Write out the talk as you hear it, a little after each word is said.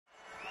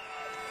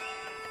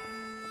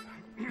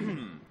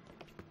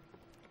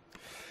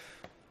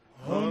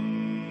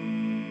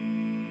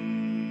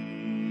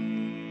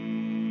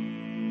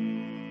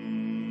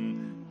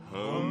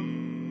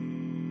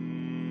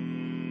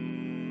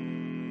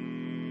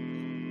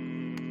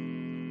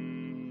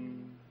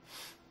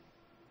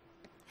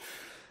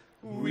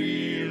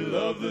We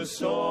love the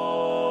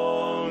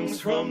songs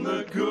from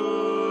the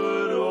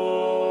good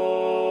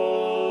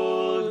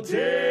old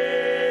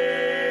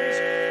days,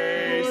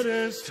 but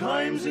as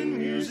times and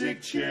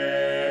music change,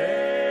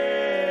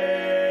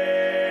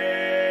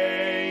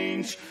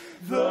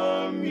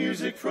 the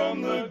music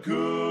from the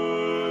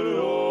good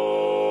old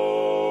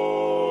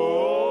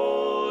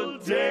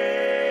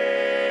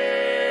days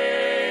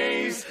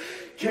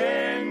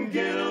can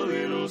get a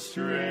little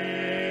strange.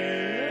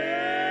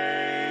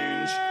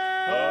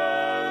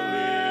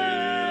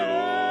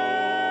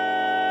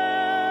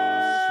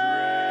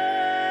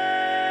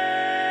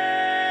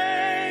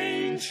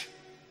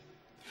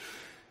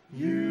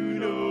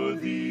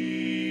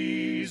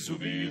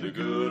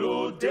 Good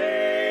old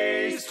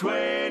days,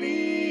 20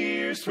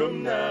 years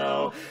from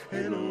now,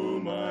 and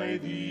oh my,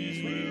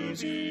 these will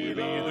be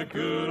the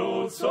good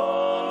old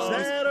songs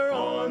that are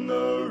on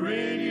the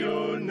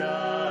radio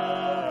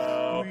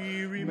now.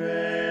 We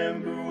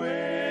remember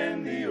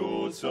when the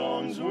old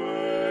songs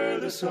were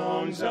the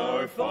songs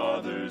our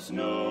fathers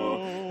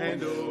know,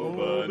 and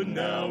oh, but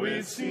now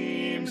it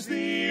seems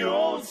the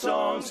old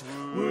songs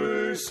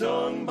were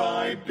sung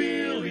by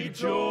Billy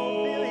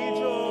Joel.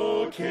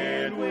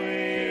 Can't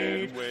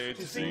wait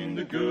to sing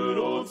the good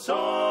old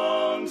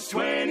songs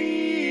 20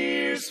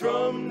 years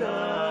from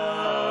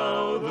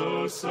now.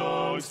 Those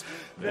songs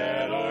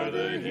that are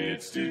the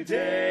hits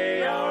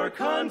today, our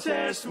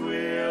contest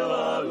will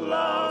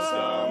allow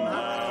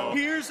somehow.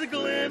 Here's a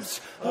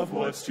glimpse of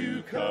what's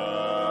to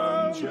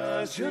come.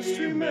 Just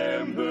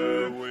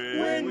remember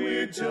when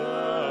we're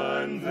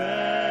done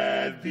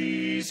that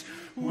these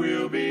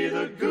will be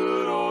the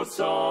good old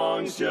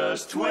songs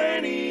just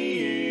 20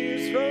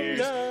 years from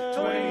now.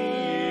 20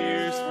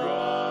 years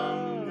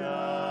from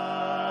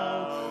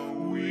now,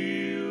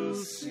 we'll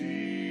sing.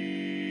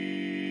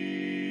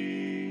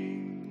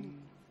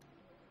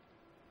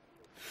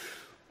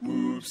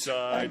 Oops,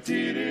 I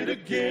did it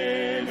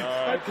again.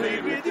 I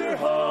played with your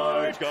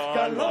heart,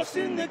 got lost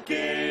in the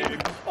game.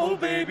 Oh,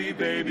 baby,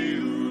 baby,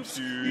 oops,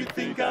 you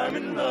think I'm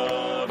in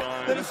love,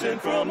 that I'm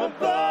sent from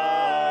above.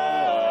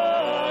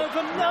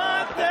 I'm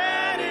not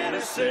that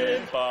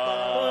innocent.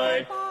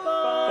 Bye,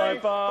 bye,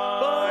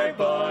 bye,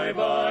 bye,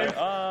 bye.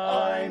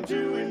 I'm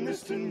doing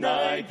this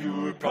tonight.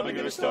 You're probably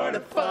gonna start a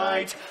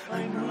fight.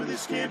 I know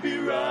this can't be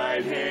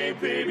right. Hey,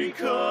 baby,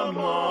 come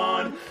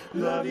on.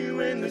 Love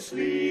you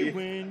endlessly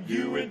when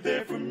you weren't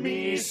there for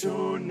me.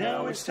 So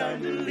now it's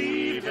time to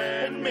leave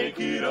and make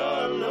it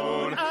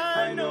alone.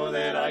 I know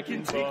that I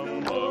can take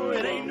no more.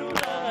 It ain't no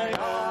lie.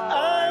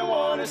 I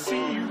wanna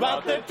see you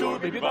out that door,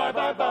 baby. Bye,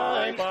 bye,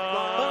 bye.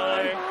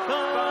 Bye,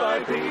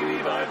 bye,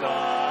 baby. Bye,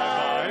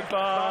 bye.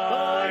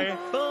 Bye,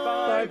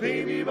 bye,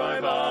 baby.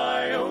 Bye,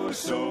 bye. Oh,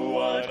 so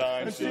what?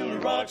 I'm still a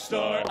rock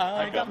star.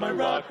 I got my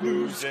rock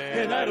moves,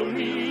 and I don't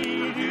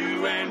need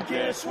you. And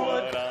guess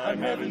what? I'm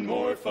having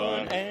more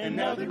fun. And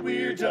now that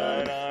we're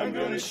done, I'm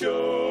gonna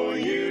show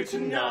you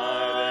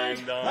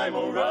tonight. I'm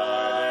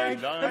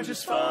alright. I'm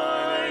just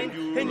fine.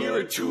 And you're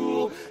a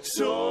tool.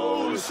 So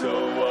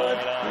what?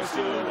 I'm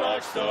still a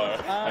rock star.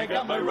 I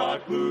got my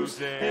rock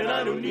moves, and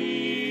I don't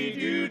need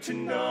you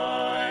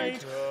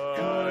tonight.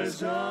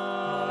 'Cause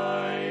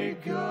I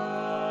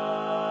got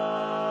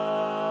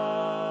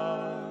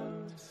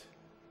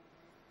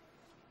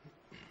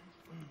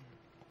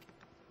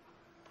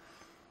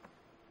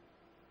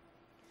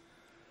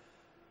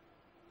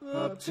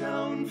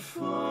Uptown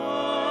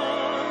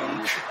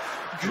Funk,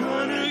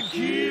 gonna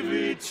give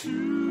it to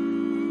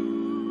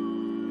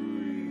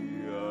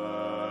ya.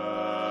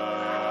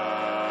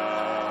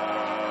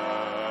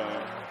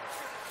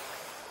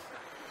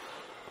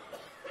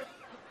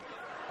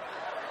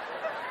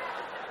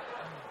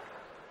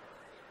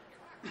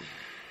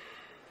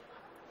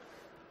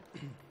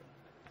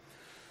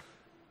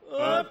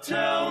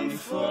 Uptown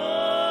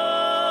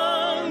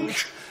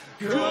Funk,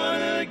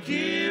 gonna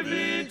give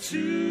it to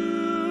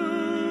ya.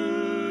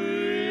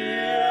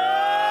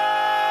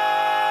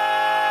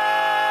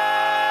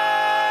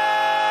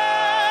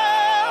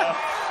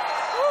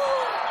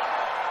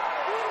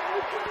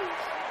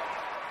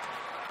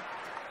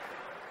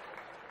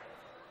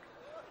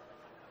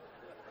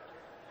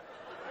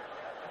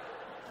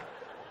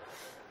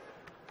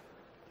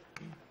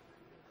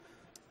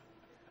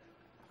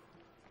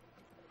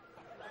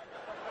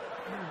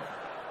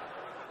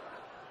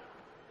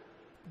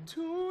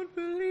 Don't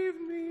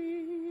believe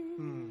me.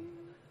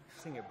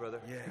 Sing it, brother.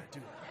 Yeah, do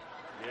it.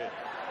 Yeah.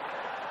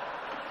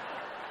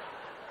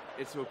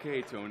 It's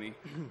okay, Tony.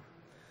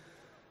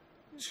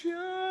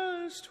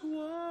 Just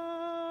watch.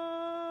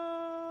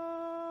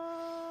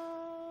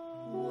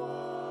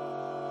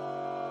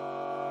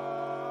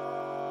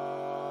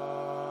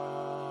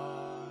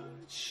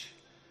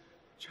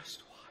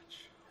 Just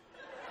watch.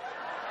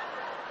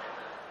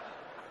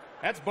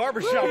 That's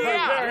barbershop right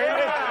there.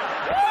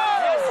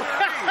 Yeah.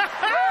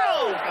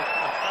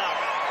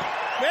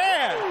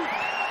 Man!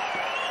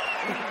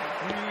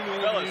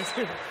 Fellas,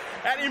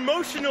 At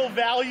emotional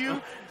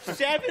value,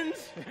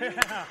 7s?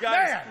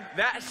 guys,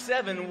 that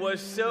 7 was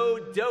so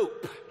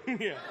dope.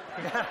 Yeah.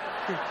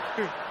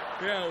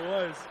 Yeah, it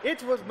was.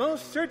 It was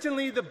most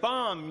certainly the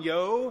bomb,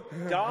 yo,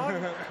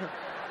 dog.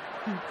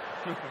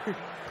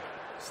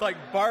 It's like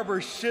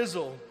barber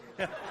shizzle.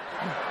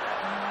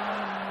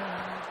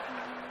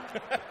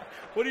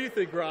 What do you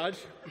think, Raj?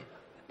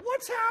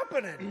 What's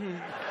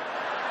happening?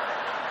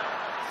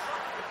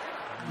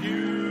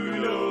 You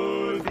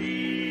know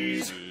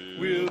these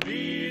will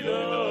be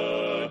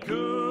the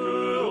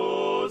good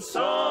old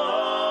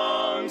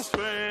songs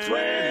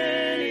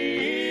 20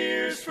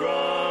 years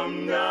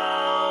from now.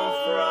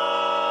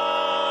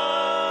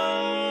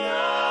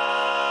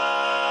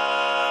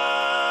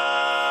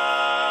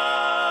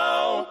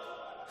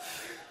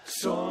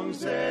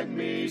 Songs that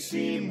may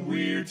seem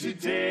weird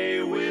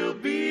today will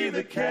be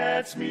the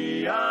cat's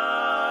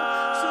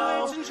meow.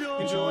 So let's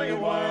enjoy it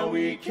while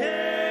we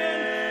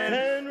can,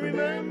 and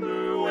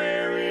remember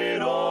where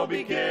it all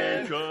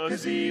began.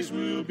 'Cause these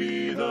will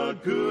be the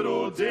good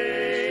old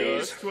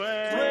days.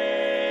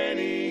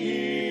 20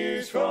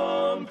 years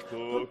from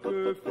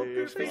poker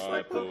face,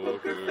 my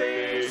poker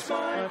face,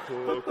 my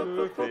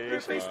poker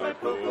face, my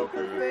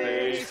poker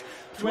face.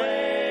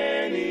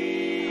 20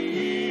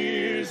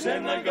 years,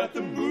 and I got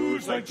the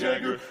moves like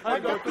Jagger. I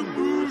got the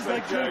moves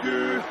like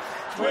Jagger.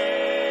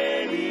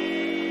 20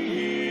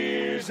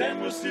 years,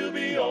 and we'll still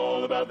be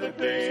all about the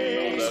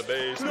bass.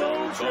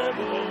 No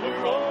treble,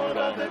 we're all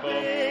about the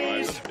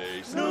bass.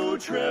 No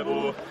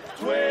treble.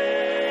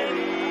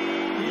 20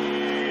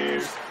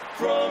 years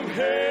from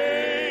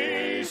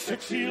Hey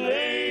Sexy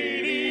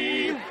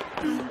Lady.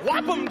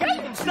 Whop 'em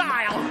Gangnam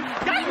style!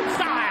 Gangnam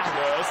style!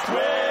 Just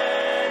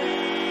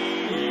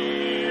 20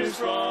 years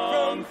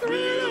from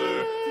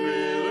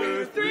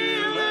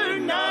Thriller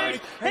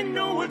Night, and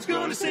no one's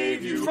gonna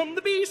save you From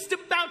the beast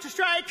about to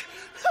strike.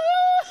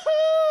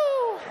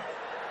 Hoo-hoo!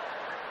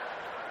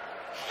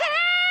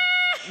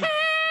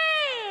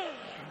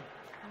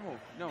 Oh,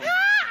 no.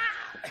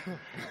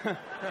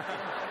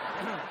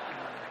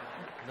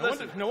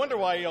 No wonder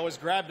why he always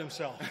grabbed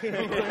himself.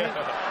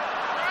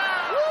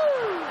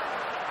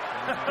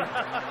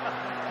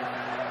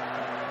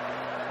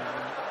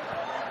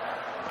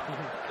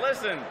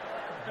 Listen,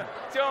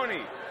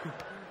 Tony,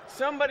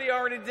 somebody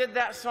already did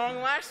that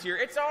song last year.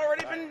 It's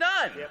already been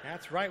done.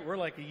 That's right, we're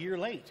like a year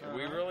late.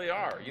 We really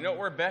are. You know what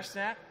we're best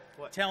at?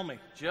 Tell me.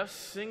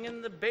 Just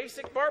singing the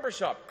basic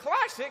barbershop.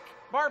 Classic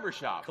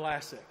barbershop.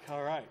 Classic,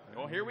 all right.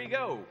 Well, here we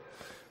go.